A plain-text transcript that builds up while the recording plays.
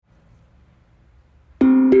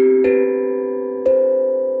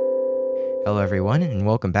Hello, everyone, and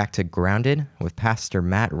welcome back to Grounded with Pastor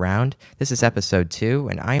Matt Round. This is episode 2,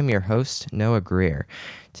 and I am your host, Noah Greer.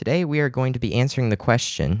 Today, we are going to be answering the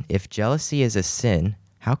question, if jealousy is a sin,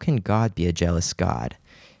 how can God be a jealous God?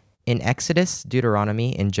 In Exodus,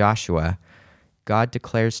 Deuteronomy, and Joshua, God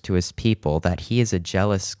declares to his people that he is a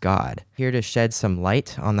jealous God. Here to shed some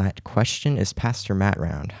light on that question is Pastor Matt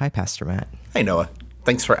Round. Hi, Pastor Matt. Hey, Noah.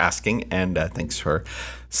 Thanks for asking, and thanks for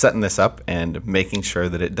setting this up and making sure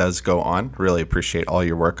that it does go on. Really appreciate all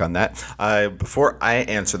your work on that. Before I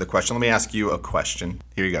answer the question, let me ask you a question.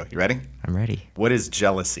 Here you go. You ready? I'm ready. What is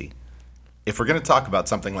jealousy? If we're going to talk about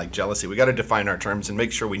something like jealousy, we got to define our terms and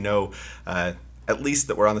make sure we know at least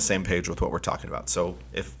that we're on the same page with what we're talking about. So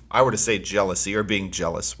if I were to say jealousy or being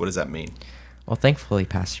jealous, what does that mean? Well, thankfully,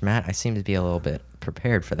 Pastor Matt, I seem to be a little bit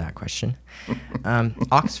prepared for that question.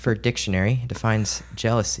 Oxford Dictionary defines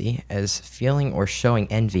jealousy as feeling or showing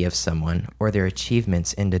envy of someone or their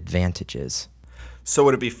achievements and advantages. So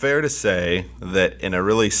would it be fair to say that in a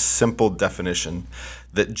really simple definition,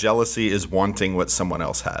 that jealousy is wanting what someone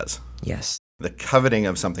else has? Yes. The coveting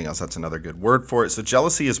of something else, that's another good word for it. So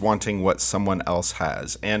jealousy is wanting what someone else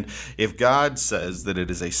has. And if God says that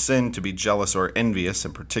it is a sin to be jealous or envious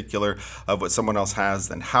in particular of what someone else has,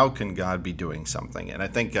 then how can God be doing something? And I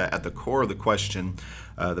think at the core of the question,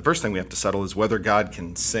 the first thing we have to settle is whether God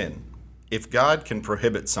can sin. If God can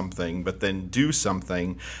prohibit something but then do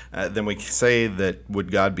something, then we say that would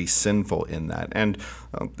God be sinful in that? And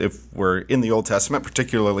if we're in the Old Testament,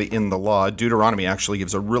 particularly in the law, Deuteronomy actually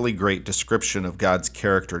gives a really great description of God's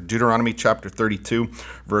character. Deuteronomy chapter 32,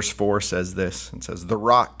 verse 4 says this. It says, "The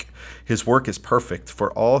rock, his work is perfect,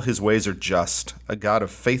 for all his ways are just. A God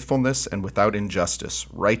of faithfulness and without injustice,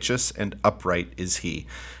 righteous and upright is he."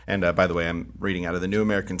 And by the way, I'm reading out of the New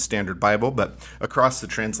American Standard Bible, but across the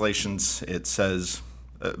translations, it says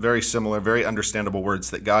very similar, very understandable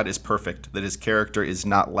words, that God is perfect, that his character is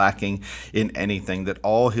not lacking in anything, that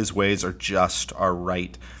all his ways are just, are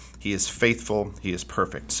right. He is faithful, he is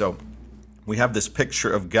perfect. So we have this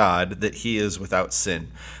picture of God that he is without sin,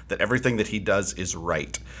 that everything that he does is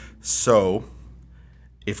right. So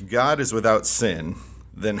if God is without sin,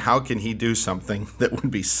 then how can he do something that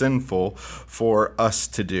would be sinful for us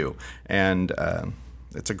to do? And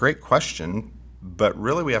it's a great question, but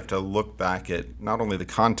really we have to look back at not only the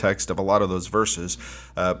context of a lot of those verses,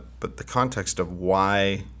 but the context of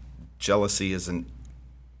why jealousy is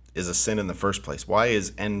a sin in the first place. Why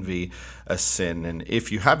is envy a sin? And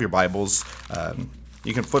if you have your Bibles,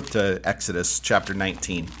 you can flip to Exodus chapter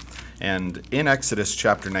 19. And in Exodus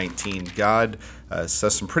chapter 19, God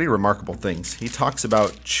says some pretty remarkable things. He talks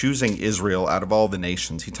about choosing Israel out of all the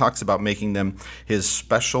nations. He talks about making them his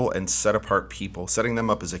special and set-apart people, setting them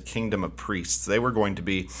up as a kingdom of priests. They were going to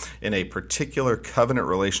be in a particular covenant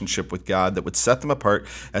relationship with God that would set them apart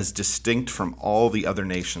as distinct from all the other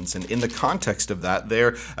nations. And in the context of that,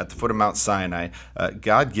 there at the foot of Mount Sinai,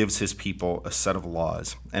 God gives his people a set of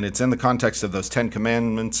laws. And it's in the context of those 10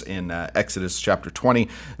 commandments in Exodus chapter 20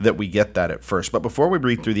 that we get that at first. But before we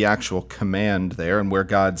read through the actual command there and where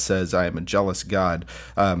God says, "I am a jealous God,"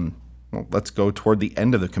 let's go toward the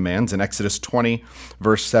end of the commands. In Exodus 20,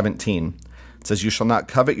 verse 17, it says, "You shall not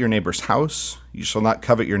covet your neighbor's house. You shall not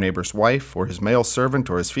covet your neighbor's wife, or his male servant,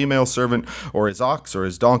 or his female servant, or his ox, or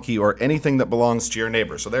his donkey, or anything that belongs to your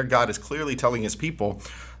neighbor." So there God is clearly telling his people,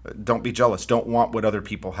 don't be jealous, don't want what other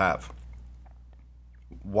people have.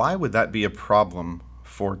 Why would that be a problem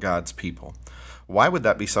for God's people? Why would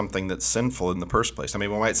that be something that's sinful in the first place? I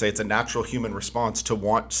mean, we might say it's a natural human response to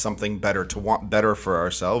want something better, to want better for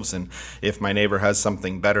ourselves. And if my neighbor has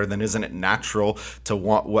something better, then isn't it natural to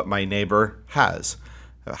want what my neighbor has?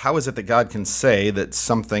 How is it that God can say that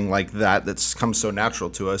something like that, that's come so natural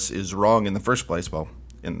to us, is wrong in the first place? Well,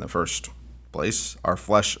 in the first place, our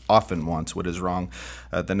flesh often wants what is wrong.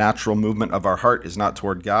 The natural movement of our heart is not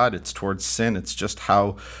toward God, it's towards sin. It's just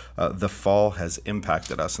how the fall has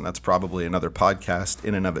impacted us, and that's probably another podcast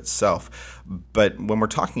in and of itself. But when we're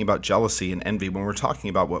talking about jealousy and envy, when we're talking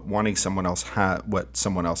about wanting someone else what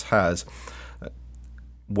someone else has,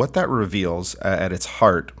 what that reveals at its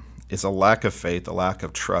heart is a lack of faith, a lack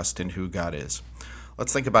of trust in who God is.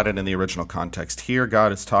 Let's think about it in the original context. Here,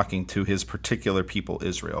 God is talking to his particular people,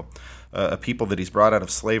 Israel, a people that he's brought out of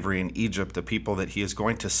slavery in Egypt, a people that he is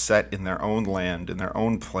going to set in their own land, in their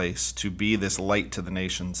own place, to be this light to the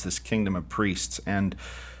nations, this kingdom of priests. And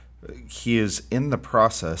he is in the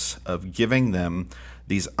process of giving them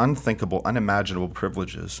these unthinkable, unimaginable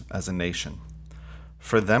privileges as a nation.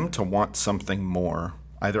 For them to want something more,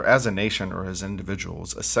 either as a nation or as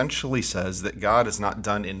individuals, essentially says that God has not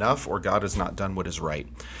done enough or God has not done what is right.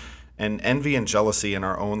 And envy and jealousy in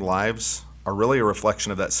our own lives are really a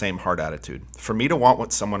reflection of that same heart attitude. For me to want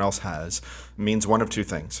what someone else has means one of two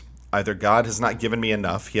things. Either God has not given me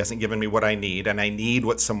enough, he hasn't given me what I need, and I need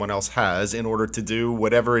what someone else has in order to do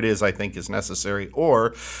whatever it is I think is necessary,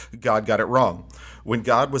 or God got it wrong. When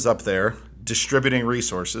God was up there distributing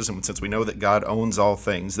resources, and since we know that God owns all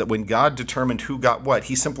things, that when God determined who got what,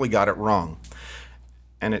 he simply got it wrong.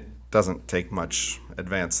 And it doesn't take much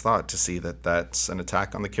advanced thought to see that that's an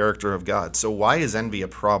attack on the character of God. So why is envy a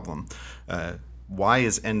problem? Why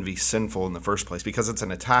is envy sinful in the first place? Because it's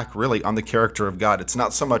an attack really on the character of God. It's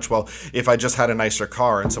not so much, well, if I just had a nicer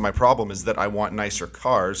car, and so my problem is that I want nicer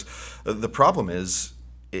cars. The problem is,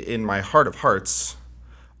 in my heart of hearts,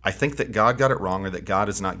 I think that God got it wrong, or that God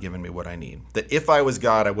has not given me what I need. That if I was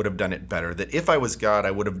God, I would have done it better. That if I was God,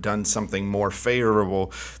 I would have done something more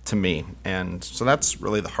favorable to me. And so that's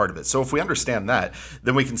really the heart of it. So if we understand that,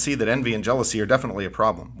 then we can see that envy and jealousy are definitely a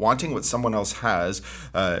problem. Wanting what someone else has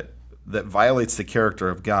that violates the character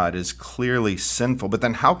of God is clearly sinful. But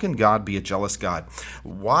then how can God be a jealous God?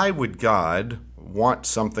 Why would God want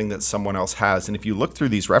something that someone else has? And if you look through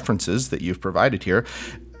these references that you've provided here,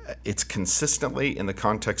 it's consistently in the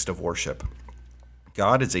context of worship.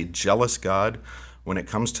 God is a jealous God when it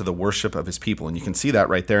comes to the worship of his people. And you can see that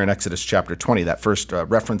right there in Exodus chapter 20, that first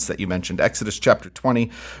reference that you mentioned. Exodus chapter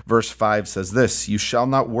 20, verse 5 says this, "You shall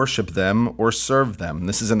not worship them or serve them."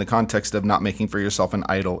 This is in the context of not making for yourself an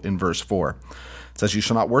idol in verse 4. It says, "You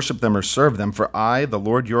shall not worship them or serve them, for I, the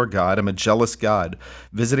Lord your God, am a jealous God,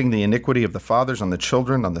 visiting the iniquity of the fathers on the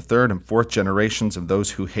children, on the third and fourth generations of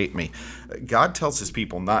those who hate me." God tells his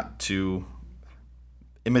people not to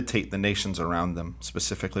imitate the nations around them,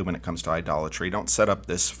 specifically when it comes to idolatry. Don't set up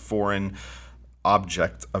this foreign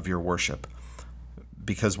object of your worship,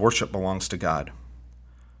 because worship belongs to God.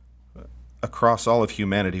 Across all of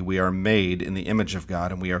humanity, we are made in the image of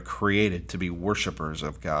God, and we are created to be worshipers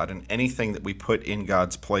of God. And anything that we put in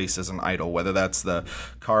God's place is an idol, whether that's the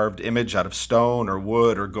carved image out of stone or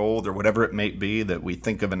wood or gold or whatever it may be that we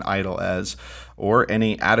think of an idol as, or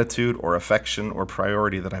any attitude or affection or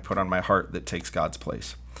priority that I put on my heart that takes God's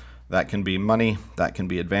place. That can be money, that can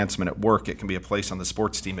be advancement at work, it can be a place on the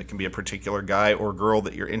sports team, it can be a particular guy or girl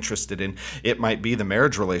that you're interested in, it might be the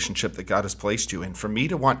marriage relationship that God has placed you in. For me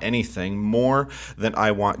to want anything more than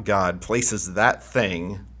I want God places that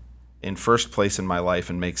thing in first place in my life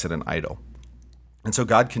and makes it an idol. And so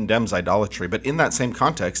God condemns idolatry, but in that same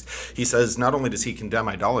context, he says not only does he condemn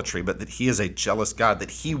idolatry, but that he is a jealous God,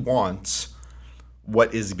 that he wants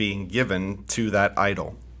what is being given to that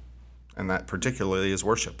idol, and that particularly is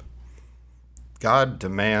worship. God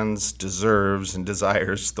demands, deserves, and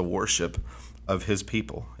desires the worship of his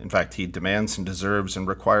people. In fact, he demands and deserves and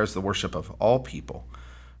requires the worship of all people.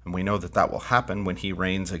 And we know that that will happen when he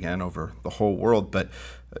reigns again over the whole world. But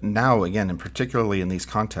now, again, and particularly in these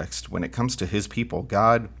contexts, when it comes to his people,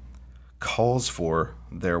 God calls for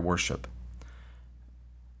their worship.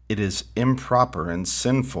 It is improper and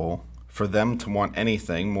sinful for them to want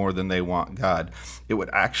anything more than they want God. It would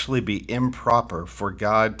actually be improper for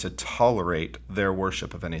God to tolerate their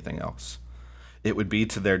worship of anything else. It would be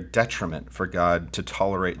to their detriment for God to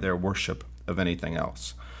tolerate their worship of anything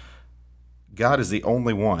else. God is the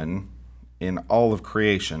only one in all of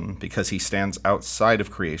creation, because he stands outside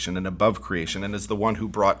of creation and above creation and is the one who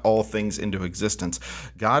brought all things into existence.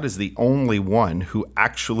 God is the only one who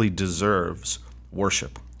actually deserves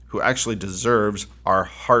worship, who actually deserves our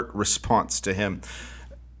heart response to him.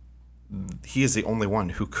 He is the only one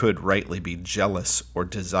who could rightly be jealous or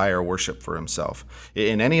desire worship for himself.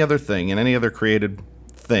 In any other thing, in any other created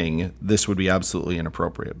thing, this would be absolutely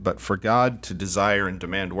inappropriate. But for God to desire and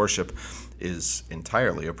demand worship is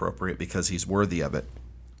entirely appropriate because he's worthy of it.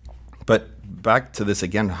 But back to this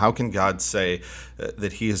again, how can God say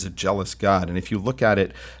that he is a jealous God? And if you look at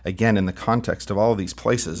it again in the context of all of these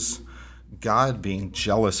places, God being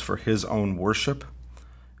jealous for his own worship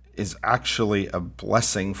is actually a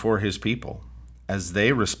blessing for his people. As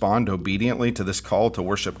they respond obediently to this call to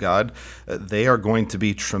worship God, they are going to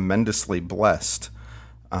be tremendously blessed.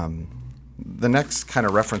 The next kind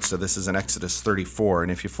of reference to this is in Exodus 34.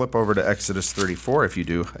 And if you flip over to Exodus 34, if you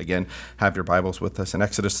do, again, have your Bibles with us. In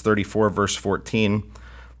Exodus 34, verse 14,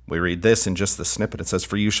 we read this in just the snippet. It says,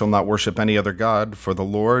 "For you shall not worship any other God, for the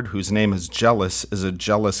Lord, whose name is jealous, is a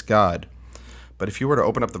jealous God. But if you were to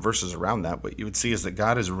open up the verses around that, what you would see is that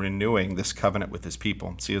God is renewing this covenant with his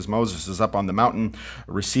people. See, as Moses is up on the mountain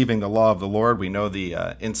receiving the law of the Lord, we know the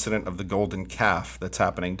incident of the golden calf that's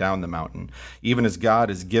happening down the mountain. Even as God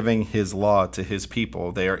is giving his law to his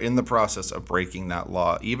people, they are in the process of breaking that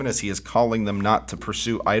law. Even as he is calling them not to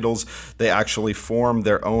pursue idols, they actually form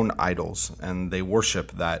their own idols, and they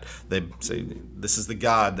worship that. They say, this is the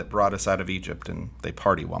God that brought us out of Egypt, and they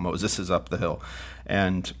party while Moses is up the hill.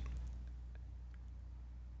 And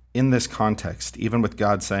in this context, even with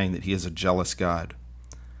God saying that he is a jealous God,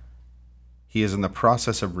 he is in the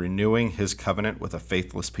process of renewing his covenant with a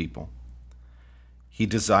faithless people. He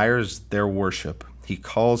desires their worship. He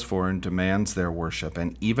calls for and demands their worship.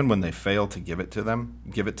 And even when they fail to give it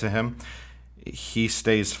to him, he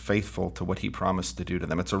stays faithful to what he promised to do to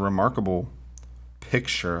them. It's a remarkable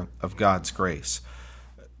picture of God's grace.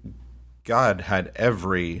 God had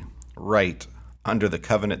every right under the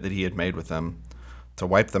covenant that he had made with them to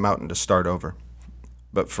wipe them out and to start over.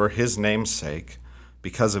 But for his name's sake,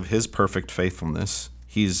 because of his perfect faithfulness,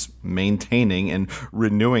 he's maintaining and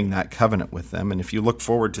renewing that covenant with them. And if you look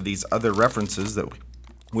forward to these other references that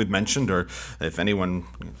we've mentioned, or if anyone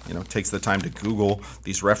takes the time to Google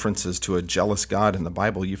these references to a jealous God in the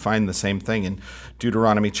Bible, you find the same thing in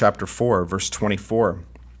Deuteronomy chapter 4, verse 24.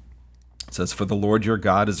 It says, "For the Lord your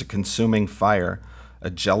God is a consuming fire, a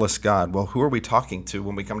jealous God." Well, who are we talking to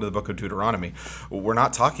when we come to the book of Deuteronomy? Well, we're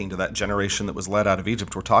not talking to that generation that was led out of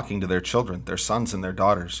Egypt. We're talking to their children, their sons and their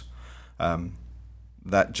daughters.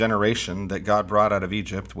 That generation that God brought out of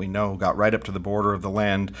Egypt, we know, got right up to the border of the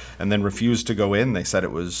land and then refused to go in. They said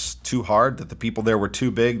it was too hard, that the people there were too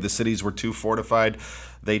big, the cities were too fortified.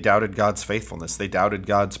 They doubted God's faithfulness. They doubted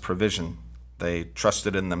God's provision. They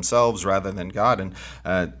trusted in themselves rather than God,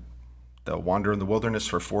 and they'll wander in the wilderness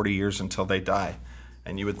for 40 years until they die.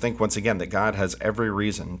 And you would think, once again, that God has every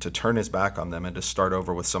reason to turn his back on them and to start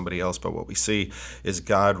over with somebody else. But what we see is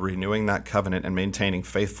God renewing that covenant and maintaining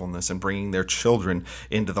faithfulness and bringing their children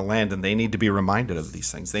into the land. And they need to be reminded of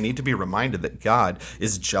these things. They need to be reminded that God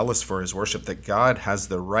is jealous for his worship, that God has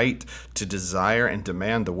the right to desire and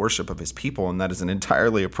demand the worship of his people. And that is an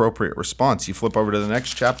entirely appropriate response. You flip over to the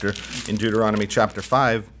next chapter in Deuteronomy chapter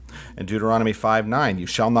 5, and Deuteronomy 5:9, "You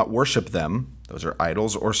shall not worship them," those are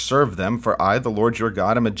idols, "or serve them, for I, the Lord your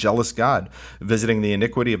God, am a jealous God, visiting the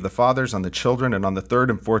iniquity of the fathers on the children and on the third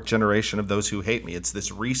and fourth generation of those who hate me." It's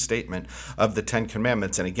this restatement of the Ten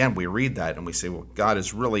Commandments. And again, we read that and we say, well, God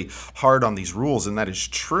is really hard on these rules, and that is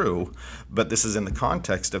true. But this is in the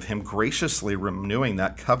context of him graciously renewing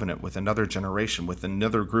that covenant with another generation, with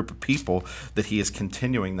another group of people that he is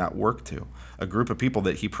continuing that work to. A group of people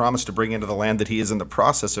that he promised to bring into the land, that he is in the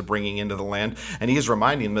process of bringing into the land. And he is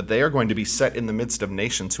reminding them that they are going to be set in the midst of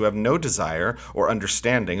nations who have no desire or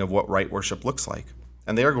understanding of what right worship looks like.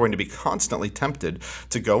 And they are going to be constantly tempted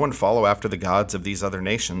to go and follow after the gods of these other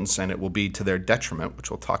nations, and it will be to their detriment,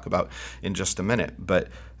 which we'll talk about in just a minute. But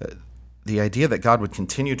the idea that God would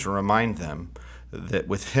continue to remind them that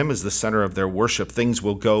with him as the center of their worship, things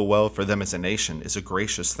will go well for them as a nation is a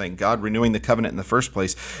gracious thing. God renewing the covenant in the first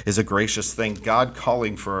place is a gracious thing. God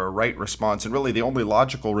calling for a right response, and really the only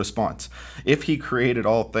logical response. If he created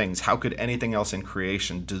all things, how could anything else in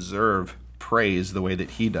creation deserve praise the way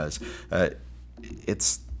that he does?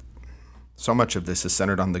 It's so much of this is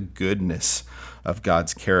centered on the goodness of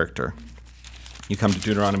God's character. You come to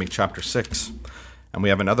Deuteronomy chapter 6, and we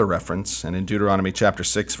have another reference. And in Deuteronomy chapter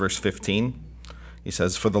 6, verse 15, he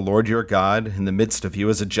says, "For the Lord your God in the midst of you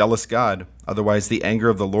is a jealous God. Otherwise the anger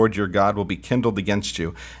of the Lord your God will be kindled against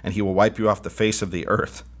you, and he will wipe you off the face of the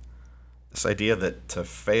earth." This idea that to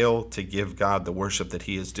fail to give God the worship that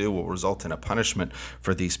he is due will result in a punishment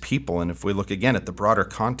for these people. And if we look again at the broader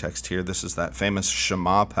context here, this is that famous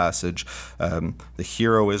Shema passage, the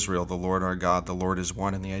 "Hear, O Israel, the Lord our God, the Lord is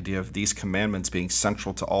one," and the idea of these commandments being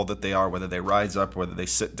central to all that they are, whether they rise up, whether they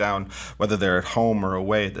sit down, whether they're at home or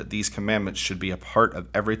away, that these commandments should be a part of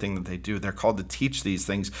everything that they do. They're called to teach these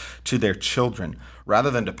things to their children, rather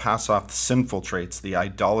than to pass off the sinful traits, the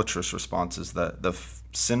idolatrous responses, the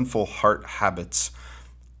sinful heart habits.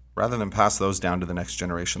 Rather than pass those down to the next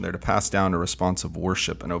generation, they're to pass down a response of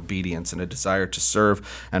worship and obedience and a desire to serve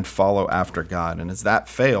and follow after God. And as that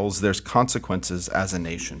fails, there's consequences as a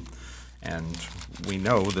nation. And we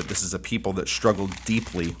know that this is a people that struggle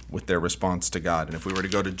deeply with their response to God. And if we were to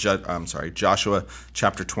go to Joshua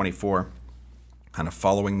chapter 24, kind of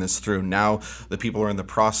following this through. Now the people are in the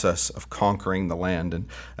process of conquering the land, and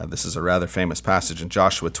this is a rather famous passage in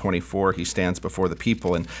Joshua 24. He stands before the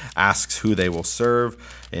people and asks who they will serve.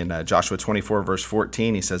 In Joshua 24, verse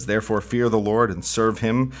 14, he says, "Therefore fear the Lord and serve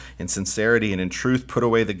him in sincerity and in truth. Put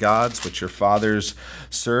away the gods which your fathers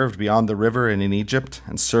served beyond the river and in Egypt,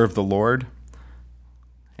 and serve the Lord."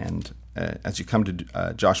 And as you come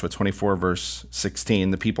to Joshua 24, verse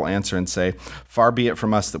 16, the people answer and say, "Far be it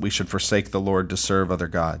from us that we should forsake the Lord to serve other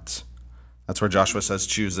gods." That's where Joshua says,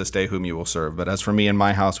 "Choose this day whom you will serve. But as for me and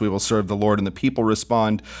my house, we will serve the Lord." And the people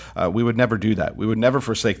respond, "We would never do that. We would never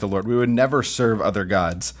forsake the Lord. We would never serve other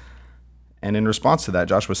gods." And in response to that,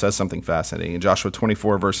 Joshua says something fascinating. In Joshua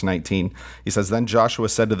 24, verse 19, he says, "Then Joshua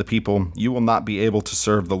said to the people, 'You will not be able to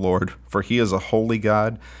serve the Lord, for he is a holy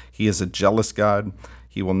God. He is a jealous God.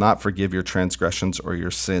 He will not forgive your transgressions or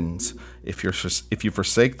your sins. If you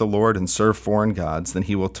forsake the Lord and serve foreign gods, then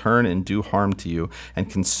he will turn and do harm to you and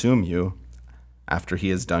consume you after he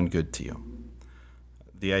has done good to you."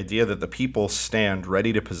 The idea that the people stand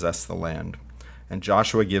ready to possess the land, and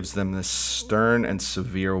Joshua gives them this stern and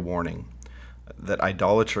severe warning that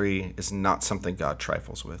idolatry is not something God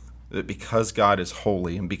trifles with. That because God is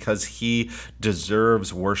holy and because he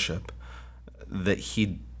deserves worship, that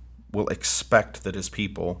he will expect that his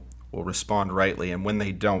people will respond rightly, and when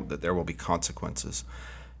they don't, that there will be consequences.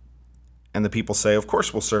 And the people say, "Of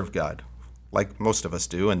course we'll serve God," like most of us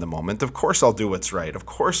do in the moment. "Of course I'll do what's right. Of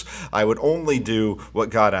course I would only do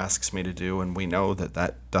what God asks me to do." And we know that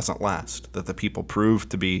that doesn't last, that the people prove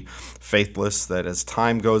to be faithless, that as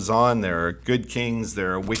time goes on, there are good kings,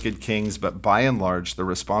 there are wicked kings, but by and large, the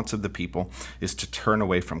response of the people is to turn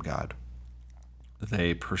away from God.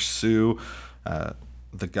 They pursue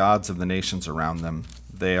the gods of the nations around them.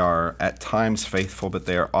 They are at times faithful, but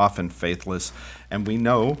they are often faithless. And we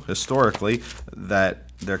know historically that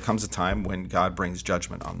there comes a time when God brings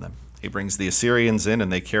judgment on them. He brings the Assyrians in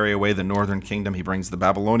and they carry away the northern kingdom. He brings the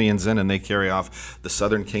Babylonians in and they carry off the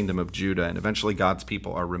southern kingdom of Judah. And eventually God's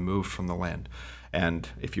people are removed from the land. And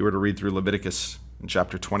if you were to read through Leviticus in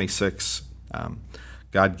chapter 26,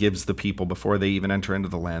 God gives the people, before they even enter into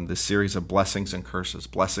the land, this series of blessings and curses,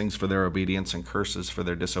 blessings for their obedience and curses for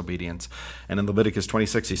their disobedience. And in Leviticus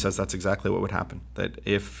 26, he says that's exactly what would happen, that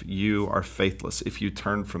if you are faithless, if you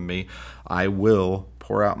turn from me, I will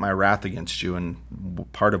pour out my wrath against you. And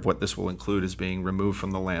part of what this will include is being removed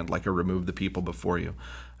from the land, like I removed the people before you.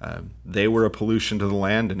 They were a pollution to the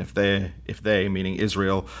land, and if they, meaning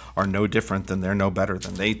Israel, are no different, then they're no better.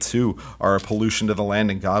 Then they too are a pollution to the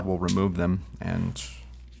land, and God will remove them. And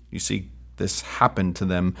you see this happen to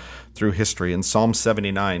them through history. In Psalm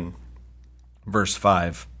 79, verse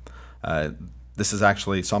 5, this is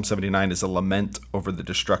actually, Psalm 79 is a lament over the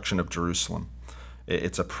destruction of Jerusalem.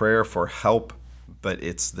 It's a prayer for help, but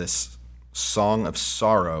it's this song of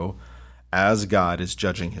sorrow as God is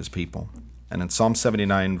judging his people. And in Psalm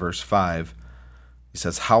 79, verse 5, he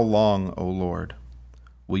says, "How long, O Lord,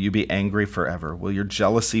 will you be angry forever? Will your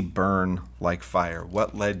jealousy burn like fire?"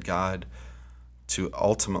 What led God to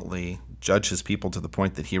ultimately judge his people to the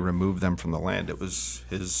point that he removed them from the land? It was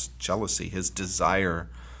his jealousy, his desire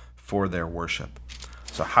for their worship.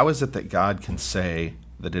 So how is it that God can say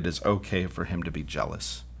that it is okay for him to be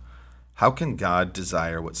jealous? How can God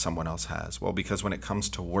desire what someone else has? Well, because when it comes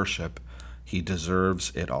to worship, he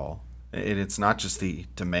deserves it all. It's not just that he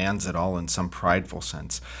demands it all in some prideful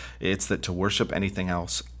sense. It's that to worship anything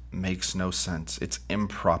else makes no sense. It's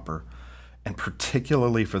improper. And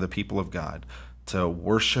particularly for the people of God, to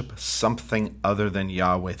worship something other than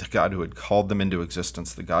Yahweh, the God who had called them into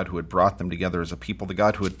existence, the God who had brought them together as a people, the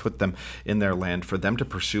God who had put them in their land, for them to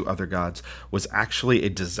pursue other gods was actually a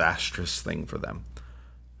disastrous thing for them.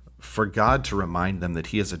 For God to remind them that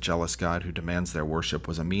he is a jealous God who demands their worship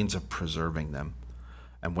was a means of preserving them.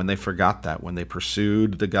 And when they forgot that, when they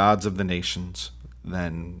pursued the gods of the nations,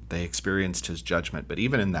 then they experienced his judgment. But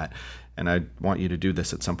even in that, and I want you to do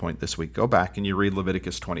this at some point this week, go back and you read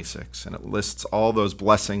Leviticus 26, and it lists all those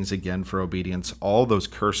blessings again for obedience, all those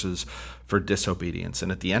curses for disobedience.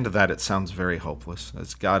 And at the end of that, it sounds very hopeless,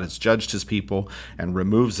 as God has judged his people and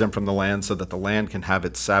removes them from the land so that the land can have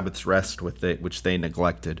its Sabbath's rest which they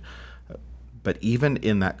neglected. But even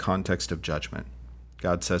in that context of judgment,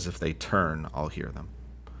 God says, if they turn, I'll hear them.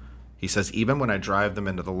 He says, even when I drive them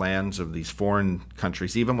into the lands of these foreign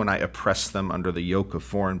countries, even when I oppress them under the yoke of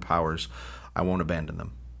foreign powers, I won't abandon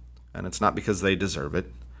them. And it's not because they deserve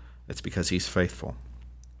it. It's because he's faithful.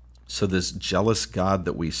 So this jealous God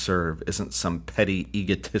that we serve isn't some petty,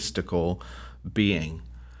 egotistical being.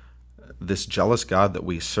 This jealous God that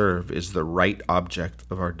we serve is the right object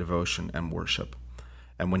of our devotion and worship.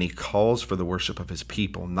 And when he calls for the worship of his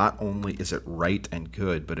people, not only is it right and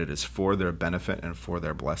good, but it is for their benefit and for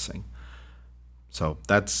their blessing. So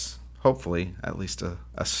that's hopefully at least a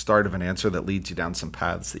start of an answer that leads you down some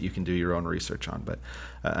paths that you can do your own research on. But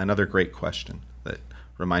another great question that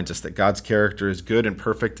reminds us that God's character is good and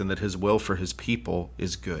perfect and that his will for his people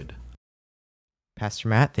is good. Pastor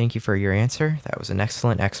Matt, thank you for your answer. That was an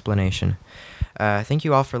excellent explanation. Thank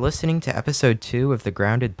you all for listening to episode 2 of the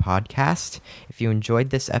Grounded podcast. If you enjoyed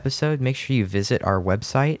this episode, make sure you visit our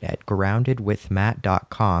website at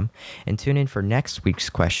groundedwithmatt.com and tune in for next week's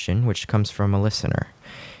question, which comes from a listener.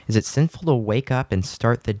 Is it sinful to wake up and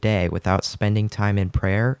start the day without spending time in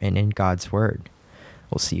prayer and in God's Word?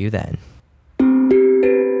 We'll see you then.